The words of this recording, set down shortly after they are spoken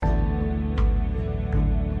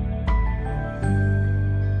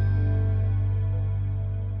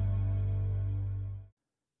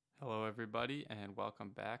everybody, and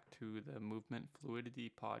welcome back to the Movement Fluidity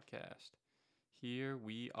Podcast. Here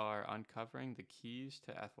we are uncovering the keys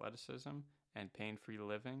to athleticism and pain-free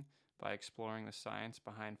living by exploring the science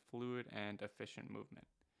behind fluid and efficient movement.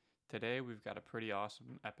 Today we've got a pretty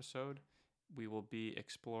awesome episode. We will be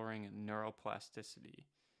exploring neuroplasticity,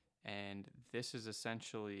 and this is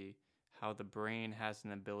essentially how the brain has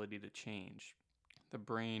an ability to change. The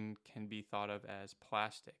brain can be thought of as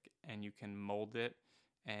plastic, and you can mold it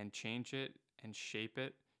and change it and shape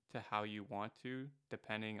it to how you want to,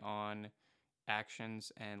 depending on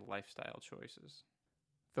actions and lifestyle choices.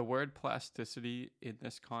 The word plasticity in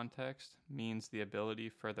this context means the ability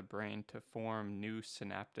for the brain to form new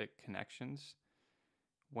synaptic connections.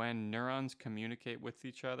 When neurons communicate with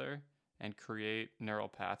each other and create neural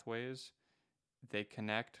pathways, they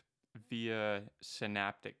connect via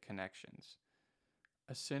synaptic connections.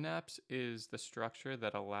 A synapse is the structure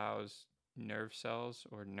that allows nerve cells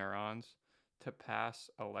or neurons to pass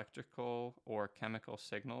electrical or chemical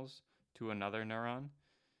signals to another neuron.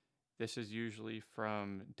 This is usually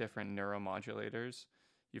from different neuromodulators.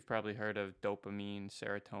 You've probably heard of dopamine,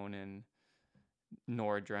 serotonin,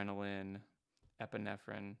 noradrenaline,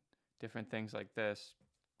 epinephrine, different things like this.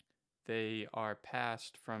 They are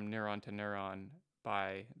passed from neuron to neuron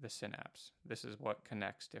by the synapse. This is what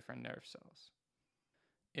connects different nerve cells.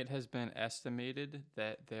 It has been estimated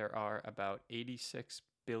that there are about 86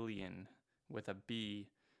 billion, with a B,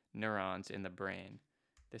 neurons in the brain.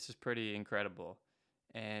 This is pretty incredible.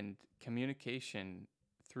 And communication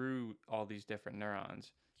through all these different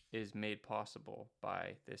neurons is made possible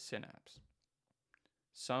by this synapse.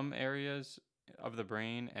 Some areas of the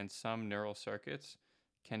brain and some neural circuits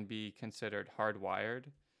can be considered hardwired,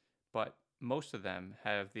 but most of them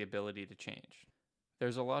have the ability to change.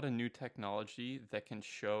 There's a lot of new technology that can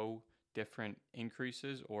show different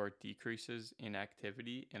increases or decreases in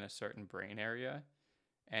activity in a certain brain area,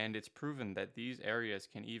 and it's proven that these areas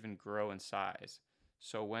can even grow in size.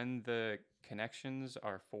 So when the connections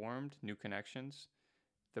are formed, new connections,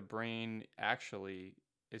 the brain actually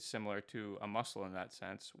is similar to a muscle in that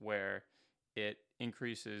sense, where it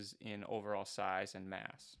increases in overall size and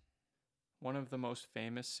mass. One of the most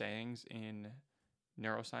famous sayings in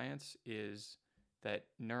neuroscience is that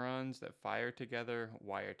neurons that fire together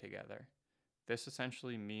wire together. This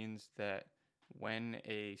essentially means that when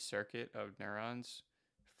a circuit of neurons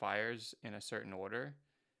fires in a certain order,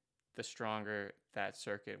 the stronger that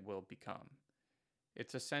circuit will become.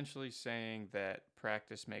 It's essentially saying that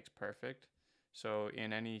practice makes perfect. So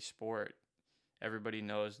in any sport, everybody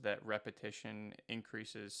knows that repetition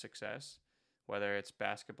increases success. Whether it's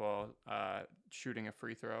basketball, shooting a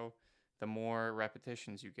free throw, the more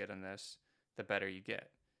repetitions you get in this, the better you get.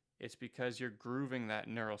 It's because you're grooving that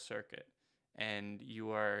neural circuit and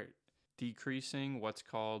you are decreasing what's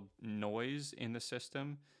called noise in the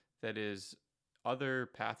system, that is other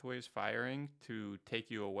pathways firing to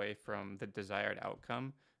take you away from the desired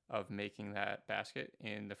outcome of making that basket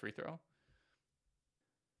in the free throw.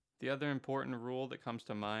 The other important rule that comes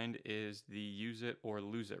to mind is the use it or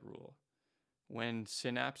lose it rule. When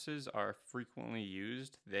synapses are frequently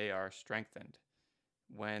used, they are strengthened.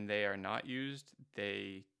 When they are not used,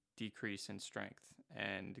 they decrease in strength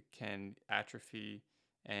and can atrophy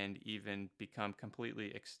and even become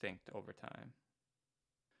completely extinct over time.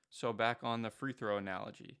 So back on the free throw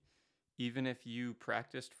analogy, even if you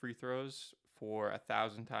practiced free throws for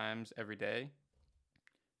 1,000 times every day,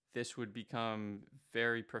 this would become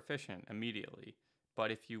very proficient immediately.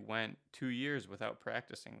 But if you went 2 years without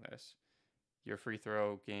practicing this, your free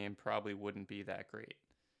throw game probably wouldn't be that great.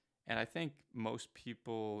 And I think most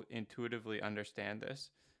people intuitively understand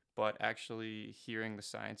this, but actually hearing the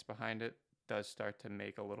science behind it does start to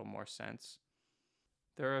make a little more sense.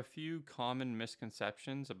 There are a few common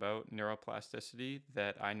misconceptions about neuroplasticity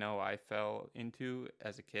that I know I fell into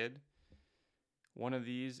as a kid. One of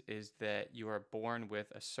these is that you are born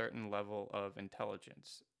with a certain level of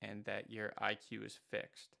intelligence and that your IQ is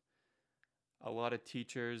fixed. A lot of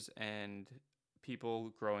teachers and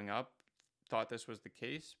people growing up thought this was the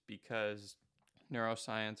case because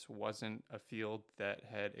neuroscience wasn't a field that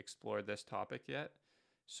had explored this topic yet.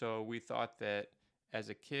 So we thought that as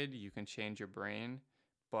a kid, you can change your brain,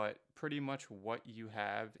 but pretty much what you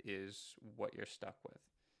have is what you're stuck with.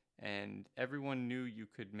 And everyone knew you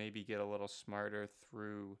could maybe get a little smarter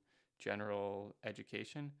through general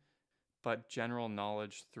education, but general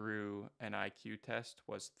knowledge through an IQ test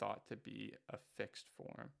was thought to be a fixed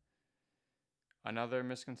form. Another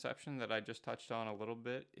misconception that I just touched on a little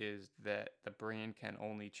bit is that the brain can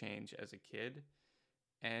only change as a kid.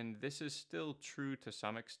 And this is still true to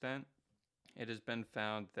some extent. It has been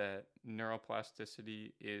found that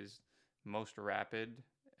neuroplasticity is most rapid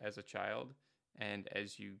as a child, and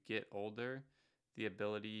as you get older, the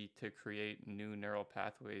ability to create new neural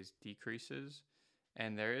pathways decreases,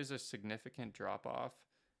 and there is a significant drop off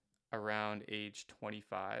around age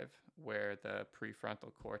 25 where the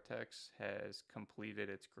prefrontal cortex has completed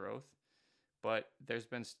its growth. But there's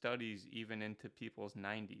been studies even into people's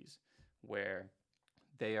 90s where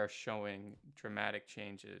they are showing dramatic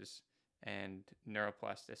changes and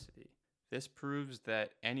neuroplasticity. This proves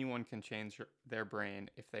that anyone can change their brain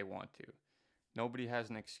if they want to. Nobody has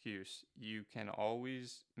an excuse. You can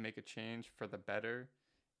always make a change for the better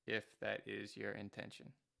if that is your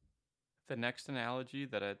intention. The next analogy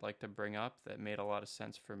that I'd like to bring up that made a lot of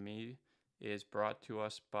sense for me is brought to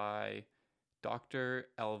us by Dr.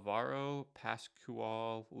 Alvaro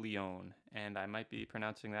Pascual Leon, and I might be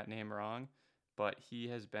pronouncing that name wrong, but he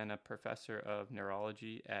has been a professor of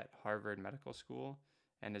neurology at Harvard Medical School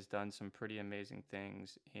and has done some pretty amazing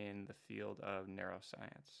things in the field of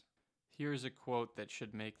neuroscience. Here's a quote that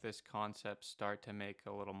should make this concept start to make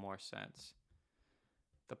a little more sense.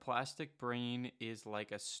 The plastic brain is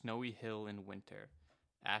like a snowy hill in winter.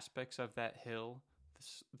 Aspects of that hill,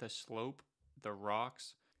 the slope, the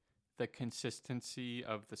rocks, the consistency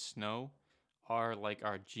of the snow are like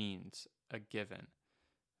our genes, a given.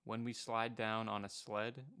 When we slide down on a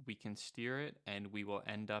sled, we can steer it and we will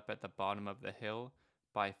end up at the bottom of the hill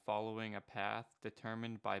by following a path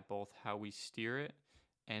determined by both how we steer it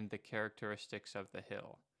and the characteristics of the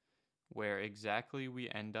hill. Where exactly we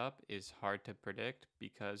end up is hard to predict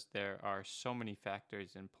because there are so many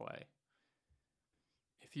factors in play.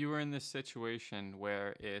 If you were in this situation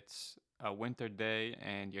where it's a winter day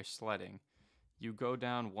and you're sledding, you go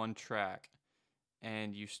down one track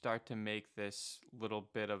and you start to make this little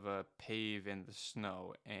bit of a pave in the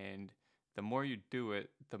snow, and the more you do it,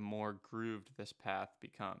 the more grooved this path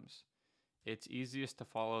becomes. It's easiest to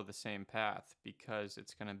follow the same path because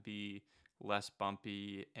it's going to be less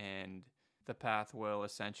bumpy and the path will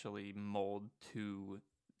essentially mold to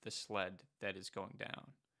the sled that is going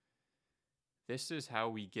down. This is how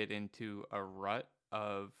we get into a rut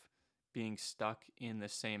of being stuck in the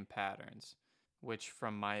same patterns, which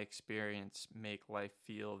from my experience make life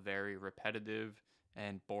feel very repetitive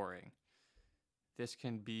and boring. This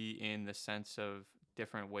can be in the sense of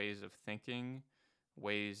different ways of thinking,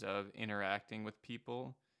 ways of interacting with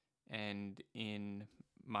people, and in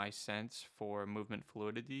my sense for movement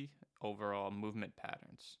fluidity, overall movement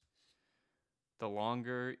patterns. The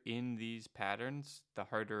longer in these patterns, the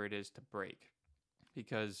harder it is to break.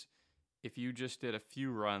 Because if you just did a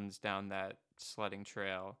few runs down that sledding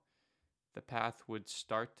trail, the path would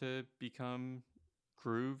start to become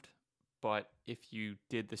grooved. But if you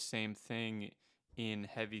did the same thing in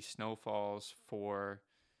heavy snowfalls for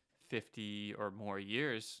 50 or more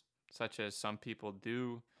years, such as some people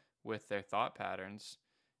do with their thought patterns,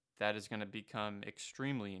 that is going to become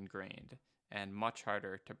extremely ingrained and much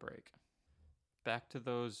harder to break. Back to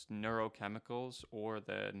those neurochemicals or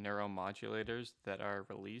the neuromodulators that are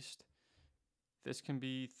released, this can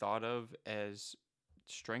be thought of as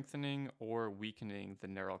strengthening or weakening the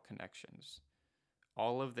neural connections.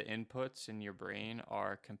 All of the inputs in your brain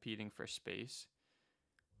are competing for space.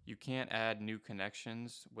 You can't add new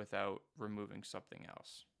connections without removing something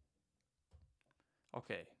else.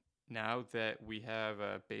 Okay, now that we have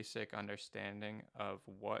a basic understanding of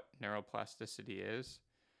what neuroplasticity is,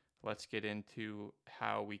 let's get into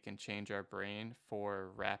how we can change our brain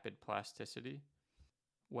for rapid plasticity.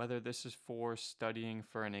 Whether this is for studying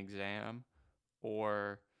for an exam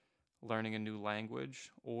or learning a new language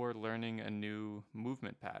or learning a new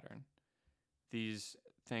movement pattern, these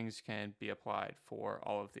things can be applied for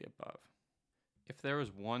all of the above. If there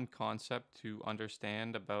was one concept to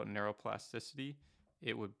understand about neuroplasticity,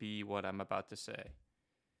 it would be what I'm about to say.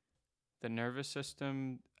 The nervous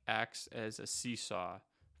system acts as a seesaw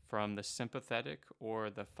from the sympathetic or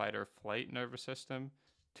the fight or flight nervous system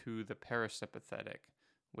to the parasympathetic,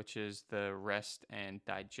 which is the rest and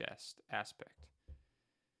digest aspect.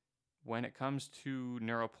 When it comes to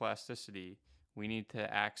neuroplasticity, we need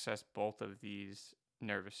to access both of these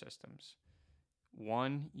nervous systems.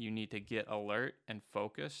 One, you need to get alert and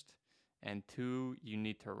focused, and two, you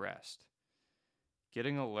need to rest.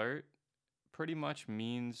 Getting alert pretty much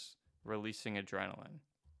means releasing adrenaline.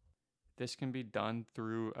 This can be done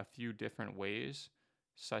through a few different ways,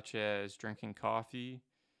 such as drinking coffee,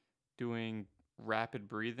 doing rapid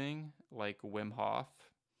breathing like Wim Hof,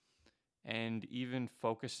 and even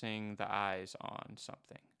focusing the eyes on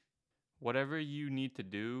something. Whatever you need to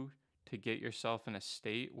do to get yourself in a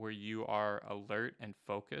state where you are alert and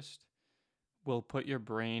focused will put your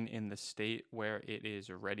brain in the state where it is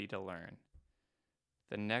ready to learn.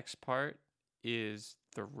 The next part is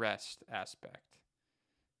the rest aspect.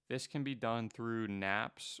 This can be done through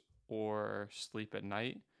naps or sleep at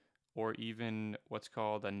night, or even what's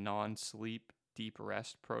called a non sleep deep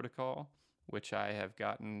rest protocol, which I have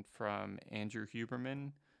gotten from Andrew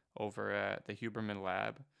Huberman over at the Huberman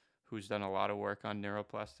Lab, who's done a lot of work on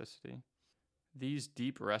neuroplasticity. These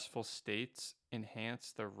deep restful states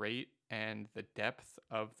enhance the rate and the depth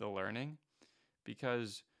of the learning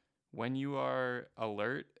because when you are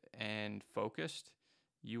alert and focused,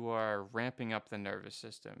 you are ramping up the nervous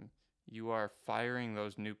system. You are firing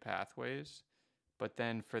those new pathways. But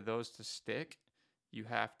then for those to stick, you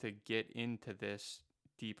have to get into this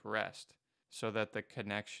deep rest so that the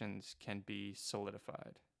connections can be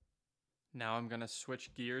solidified. Now I'm going to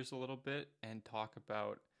switch gears a little bit and talk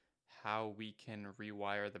about how we can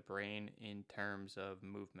rewire the brain in terms of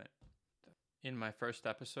movement. In my first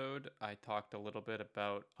episode, I talked a little bit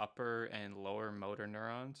about upper and lower motor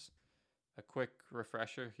neurons. A quick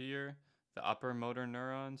refresher here, the upper motor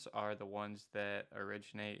neurons are the ones that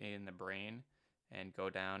originate in the brain and go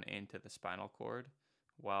down into the spinal cord,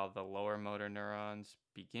 while the lower motor neurons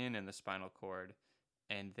begin in the spinal cord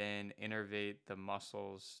and then innervate the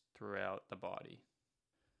muscles throughout the body.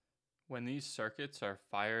 When these circuits are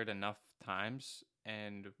fired enough times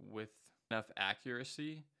and with enough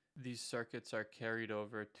accuracy, these circuits are carried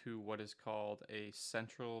over to what is called a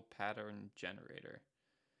central pattern generator.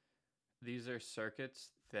 These are circuits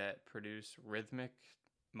that produce rhythmic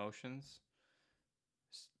motions,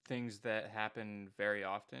 things that happen very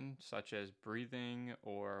often, such as breathing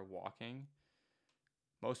or walking.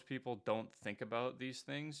 Most people don't think about these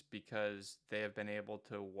things because they have been able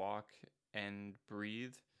to walk and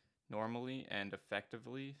breathe normally and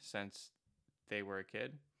effectively since they were a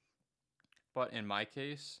kid. But in my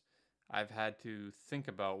case, I've had to think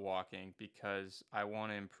about walking because I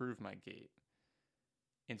want to improve my gait.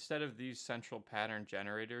 Instead of these central pattern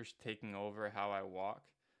generators taking over how I walk,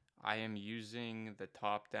 I am using the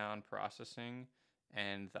top-down processing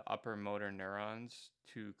and the upper motor neurons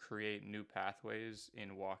to create new pathways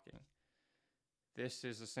in walking. This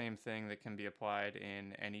is the same thing that can be applied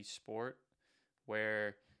in any sport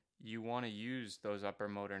where you want to use those upper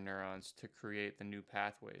motor neurons to create the new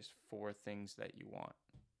pathways for things that you want.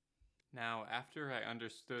 Now, after I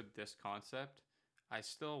understood this concept, I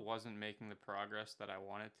still wasn't making the progress that I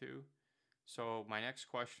wanted to. So my next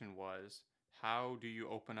question was, how do you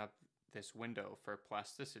open up this window for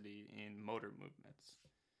plasticity in motor movements?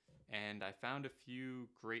 And I found a few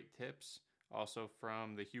great tips also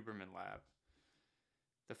from the Huberman Lab.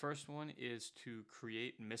 The first one is to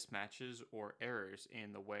create mismatches or errors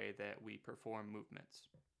in the way that we perform movements.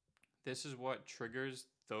 This is what triggers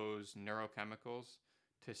those neurochemicals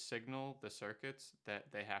to signal the circuits that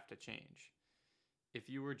they have to change. If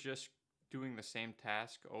you were just doing the same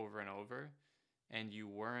task over and over and you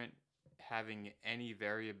weren't having any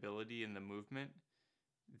variability in the movement,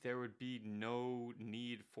 there would be no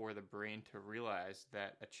need for the brain to realize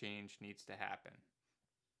that a change needs to happen.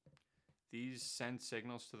 These send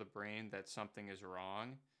signals to the brain that something is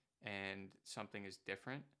wrong and something is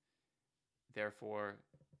different. Therefore,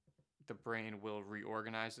 the brain will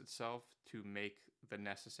reorganize itself to make the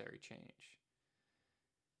necessary change.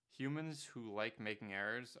 Humans who like making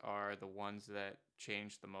errors are the ones that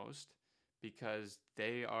change the most because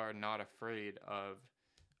they are not afraid of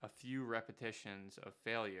a few repetitions of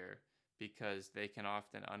failure because they can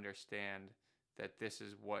often understand that this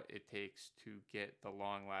is what it takes to get the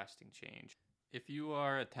long-lasting change. If you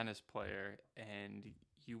are a tennis player and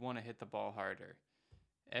you want to hit the ball harder,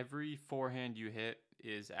 every forehand you hit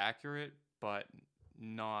is accurate but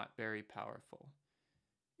not very powerful.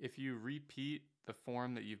 If you repeat the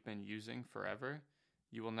form that you've been using forever,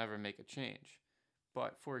 you will never make a change.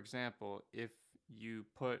 But for example, if you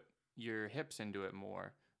put your hips into it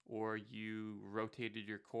more, or you rotated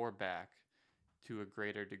your core back to a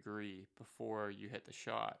greater degree before you hit the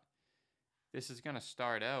shot, this is going to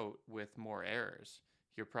start out with more errors.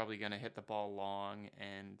 You're probably going to hit the ball long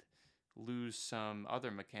and lose some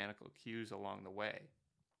other mechanical cues along the way.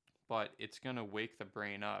 But it's going to wake the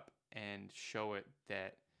brain up and show it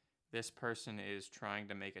that this person is trying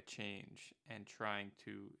to make a change and trying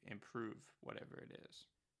to improve whatever it is.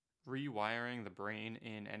 Rewiring the brain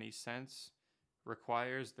in any sense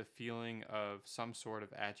requires the feeling of some sort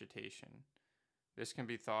of agitation. This can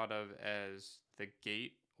be thought of as the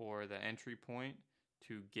gate or the entry point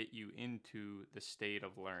to get you into the state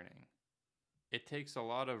of learning. It takes a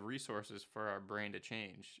lot of resources for our brain to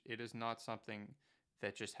change. It is not something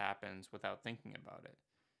that just happens without thinking about it.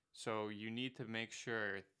 So you need to make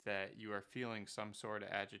sure that you are feeling some sort of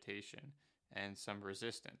agitation and some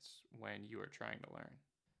resistance when you are trying to learn.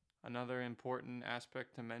 Another important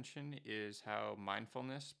aspect to mention is how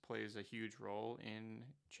mindfulness plays a huge role in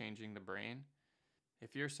changing the brain.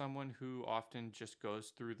 If you're someone who often just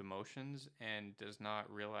goes through the motions and does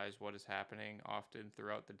not realize what is happening often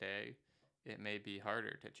throughout the day, it may be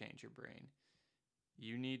harder to change your brain.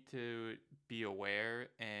 You need to be aware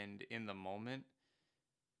and in the moment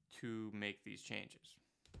to make these changes.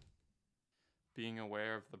 Being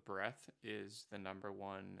aware of the breath is the number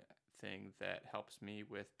one thing that helps me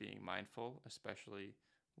with being mindful, especially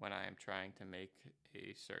when I am trying to make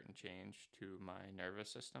a certain change to my nervous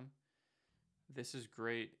system. This is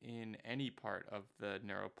great in any part of the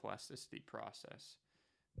neuroplasticity process.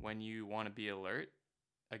 When you want to be alert,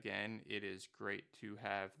 again, it is great to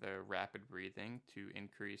have the rapid breathing to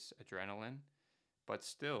increase adrenaline, but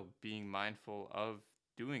still being mindful of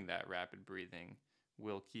doing that rapid breathing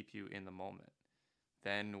will keep you in the moment.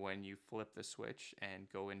 Then, when you flip the switch and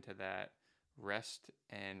go into that rest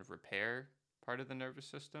and repair part of the nervous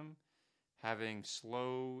system, having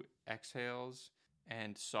slow exhales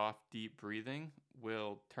and soft, deep breathing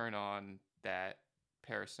will turn on that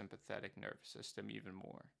parasympathetic nervous system even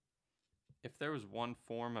more. If there was one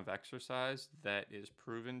form of exercise that is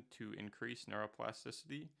proven to increase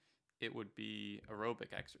neuroplasticity, it would be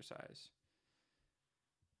aerobic exercise.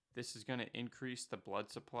 This is going to increase the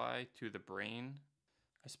blood supply to the brain,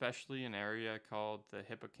 especially an area called the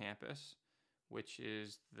hippocampus, which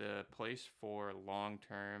is the place for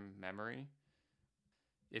long-term memory.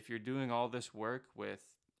 If you're doing all this work with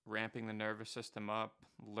ramping the nervous system up,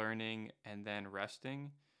 learning, and then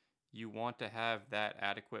resting, you want to have that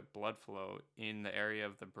adequate blood flow in the area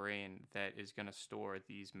of the brain that is going to store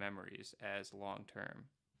these memories as long-term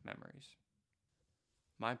memories.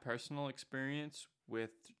 My personal experience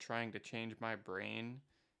with trying to change my brain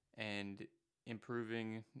and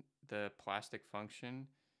improving the plastic function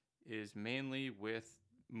is mainly with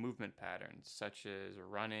movement patterns such as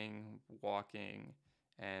running, walking,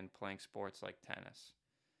 and playing sports like tennis.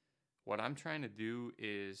 What I'm trying to do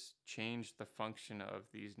is change the function of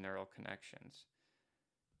these neural connections.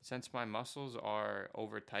 Since my muscles are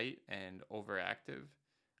over tight and overactive,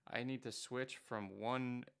 I need to switch from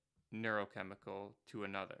one neurochemical to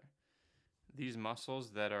another. These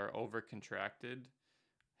muscles that are over contracted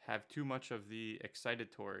have too much of the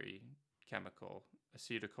excitatory chemical,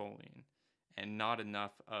 acetylcholine, and not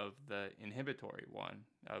enough of the inhibitory one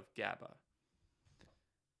of GABA.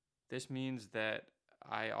 This means that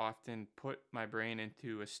I often put my brain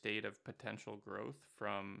into a state of potential growth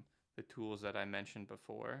from the tools that I mentioned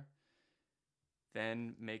before,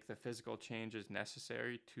 then make the physical changes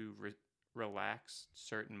necessary to relax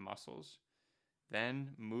certain muscles,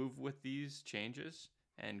 then move with these changes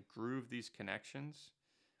and groove these connections,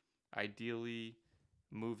 ideally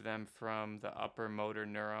move them from the upper motor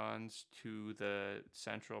neurons to the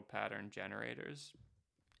central pattern generators,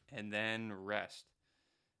 and then rest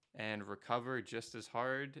and recover just as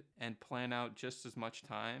hard and plan out just as much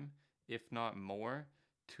time, if not more,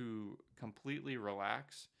 to completely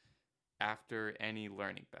relax after any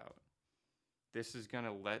learning bout. This is going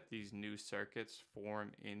to let these new circuits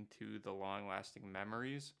form into the long-lasting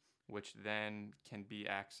memories, which then can be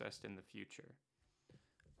accessed in the future.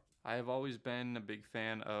 I have always been a big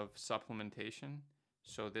fan of supplementation,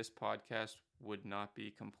 so this podcast would not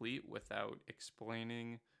be complete without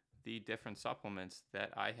explaining the different supplements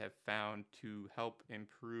that I have found to help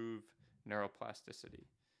improve neuroplasticity.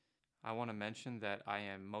 I want to mention that I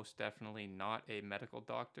am most definitely not a medical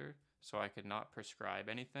doctor, so I could not prescribe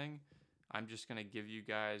anything. I'm just going to give you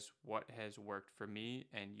guys what has worked for me,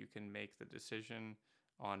 and you can make the decision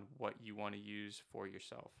on what you want to use for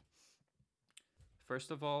yourself.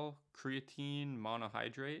 First of all, creatine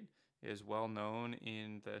monohydrate is well known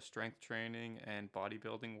in the strength training and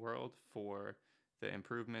bodybuilding world for the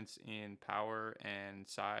improvements in power and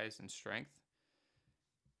size and strength.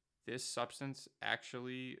 This substance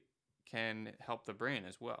actually can help the brain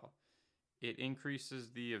as well. It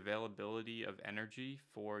increases the availability of energy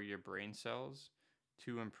for your brain cells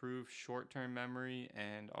to improve short-term memory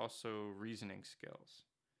and also reasoning skills.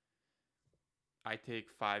 I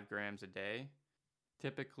take 5 grams a day,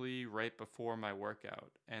 typically right before my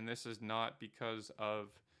workout, and this is not because of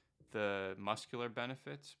the muscular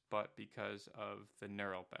benefits, but because of the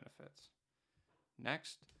neural benefits.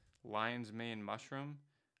 Next, lion's mane mushroom.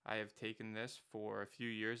 I have taken this for a few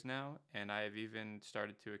years now, and I have even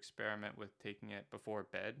started to experiment with taking it before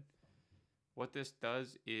bed. What this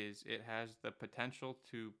does is it has the potential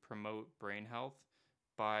to promote brain health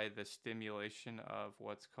by the stimulation of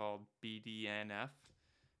what's called BDNF,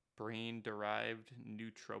 brain-derived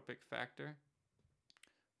nootropic factor,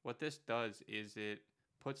 What this does is it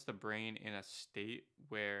puts the brain in a state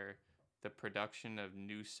where the production of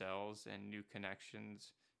new cells and new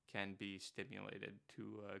connections can be stimulated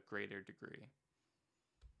to a greater degree.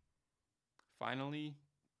 Finally,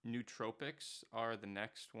 nootropics are the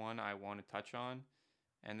next one I want to touch on,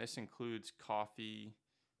 and this includes coffee,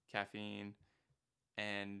 caffeine,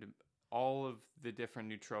 and all of the different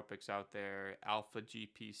nootropics out there, alpha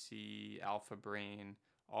GPC, alpha brain,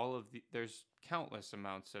 there's countless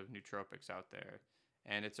amounts of nootropics out there.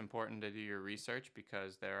 And it's important to do your research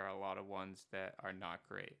because there are a lot of ones that are not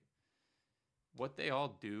great. What they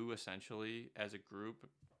all do essentially as a group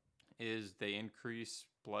is they increase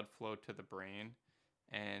blood flow to the brain,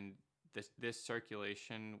 and this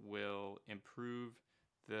circulation will improve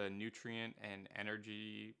the nutrient and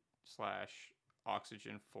energy slash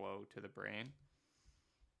oxygen flow to the brain.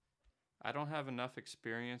 I don't have enough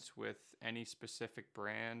experience with any specific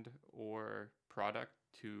brand or product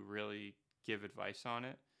to really give advice on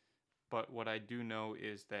it, but what I do know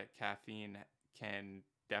is that caffeine can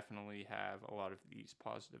definitely have a lot of these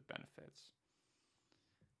positive benefits.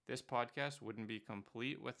 This podcast wouldn't be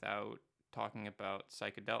complete without talking about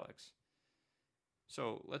psychedelics.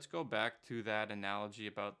 So let's go back to that analogy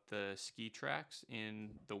about the ski tracks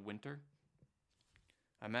in the winter.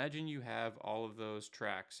 Imagine you have all of those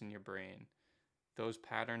tracks in your brain. Those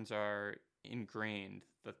patterns are ingrained.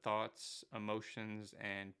 The thoughts, emotions,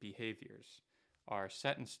 and behaviors are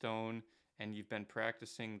set in stone, and you've been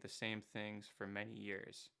practicing the same things for many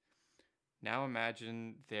years. Now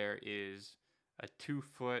imagine there is a 2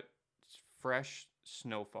 foot fresh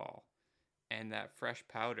snowfall, and that fresh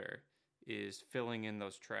powder is filling in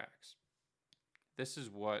those tracks. This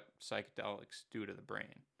is what psychedelics do to the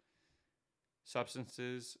brain.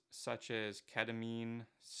 Substances such as ketamine,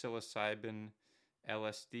 psilocybin,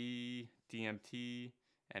 LSD, DMT,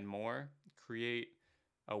 and more create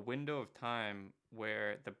a window of time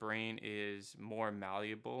where the brain is more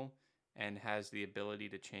malleable and has the ability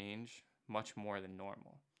to change much more than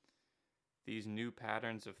normal. These new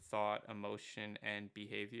patterns of thought, emotion, and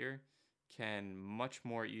behavior can much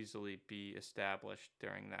more easily be established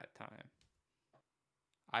during that time.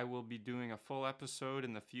 I will be doing a full episode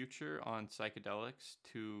in the future on psychedelics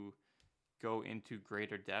to go into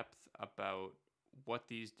greater depth about what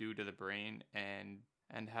these do to the brain and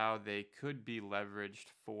how they could be leveraged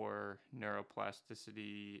for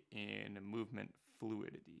neuroplasticity in movement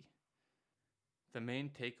fluidity. The main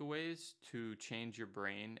takeaways to change your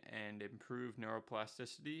brain and improve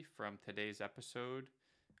neuroplasticity from today's episode,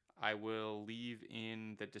 I will leave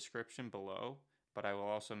in the description below, but I will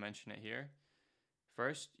also mention it here.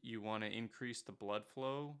 First, you want to increase the blood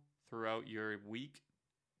flow throughout your week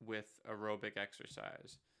with aerobic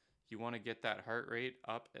exercise. You want to get that heart rate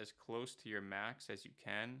up as close to your max as you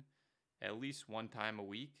can, at least one time a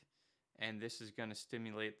week, and this is going to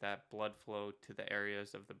stimulate that blood flow to the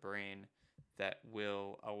areas of the brain that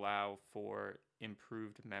will allow for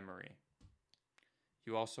improved memory.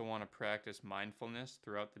 You also want to practice mindfulness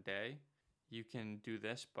throughout the day. You can do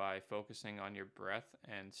this by focusing on your breath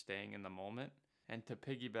and staying in the moment. And to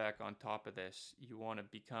piggyback on top of this, you want to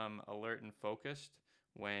become alert and focused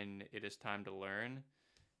when it is time to learn.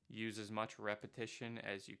 Use as much repetition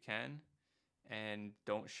as you can, and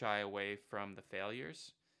don't shy away from the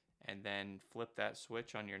failures. And then flip that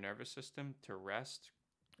switch on your nervous system to rest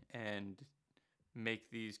and make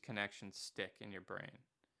these connections stick in your brain.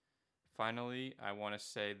 Finally, I want to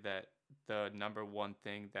say that the number one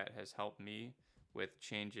thing that has helped me with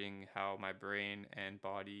changing how my brain and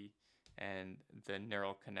body and the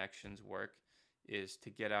neural connections work is to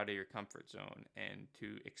get out of your comfort zone and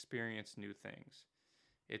to experience new things.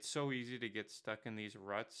 It's so easy to get stuck in these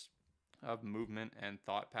ruts of movement and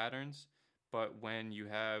thought patterns, but when you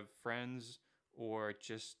have friends or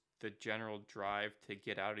just the general drive to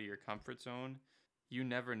get out of your comfort zone, you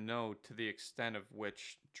never know to the extent of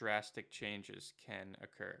which drastic changes can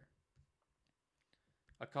occur.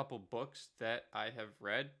 A couple books that I have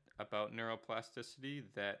read about neuroplasticity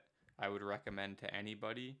that I would recommend to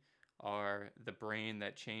anybody are The Brain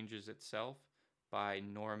That Changes Itself by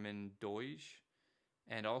Norman Doidge,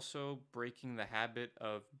 and also Breaking the Habit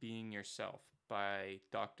of Being Yourself by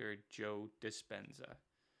Dr. Joe Dispenza.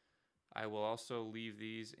 I will also leave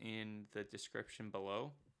these in the description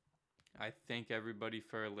below. I thank everybody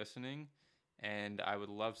for listening, and I would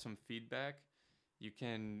love some feedback. You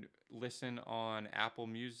can listen on Apple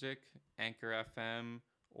Music, Anchor FM,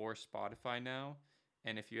 or Spotify now.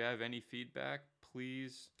 And if you have any feedback,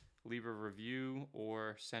 please leave a review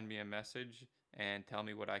or send me a message and tell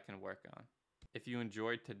me what I can work on. If you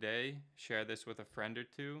enjoyed today, share this with a friend or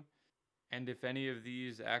two. And if any of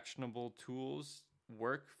these actionable tools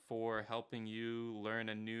work for helping you learn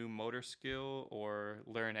a new motor skill or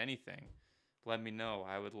learn anything, let me know.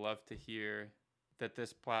 I would love to hear that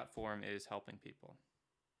this platform is helping people.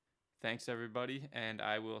 Thanks, everybody, and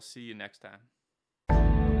I will see you next time.